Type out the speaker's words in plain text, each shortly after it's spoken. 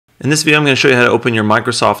In this video, I'm going to show you how to open your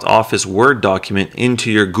Microsoft Office Word document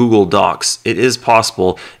into your Google Docs. It is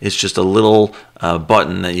possible. It's just a little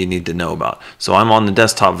button that you need to know about. So I'm on the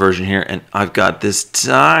desktop version here, and I've got this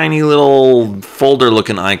tiny little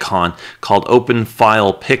folder-looking icon called Open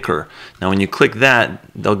File Picker. Now, when you click that,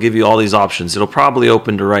 they'll give you all these options. It'll probably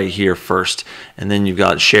open to right here first, and then you've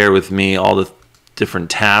got Share with Me, all the different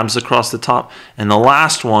tabs across the top, and the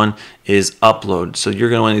last one is upload. So you're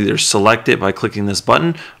going to want to either select it by clicking this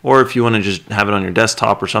button, or if you want to just have it on your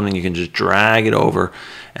desktop or something, you can just drag it over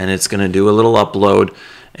and it's going to do a little upload,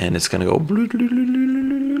 and it's going to go,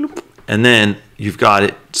 and then you've got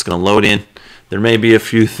it. It's going to load in. There may be a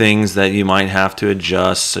few things that you might have to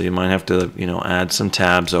adjust, so you might have to, add some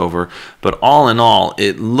tabs over, but all in all,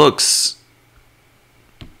 it looks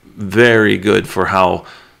very good for how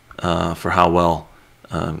well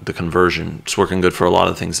the conversion. It's working good for a lot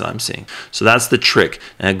of things that I'm seeing. So that's the trick.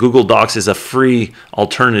 And Google Docs is a free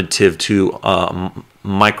alternative to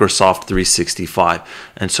Microsoft 365.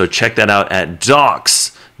 And so check that out at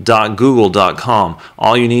docs.google.com.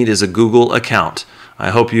 All you need is a Google account. I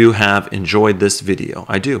hope you have enjoyed this video.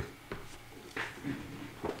 I do.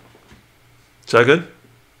 Is that good?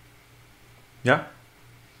 Yeah?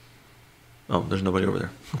 Oh, there's nobody over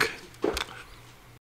there. Okay.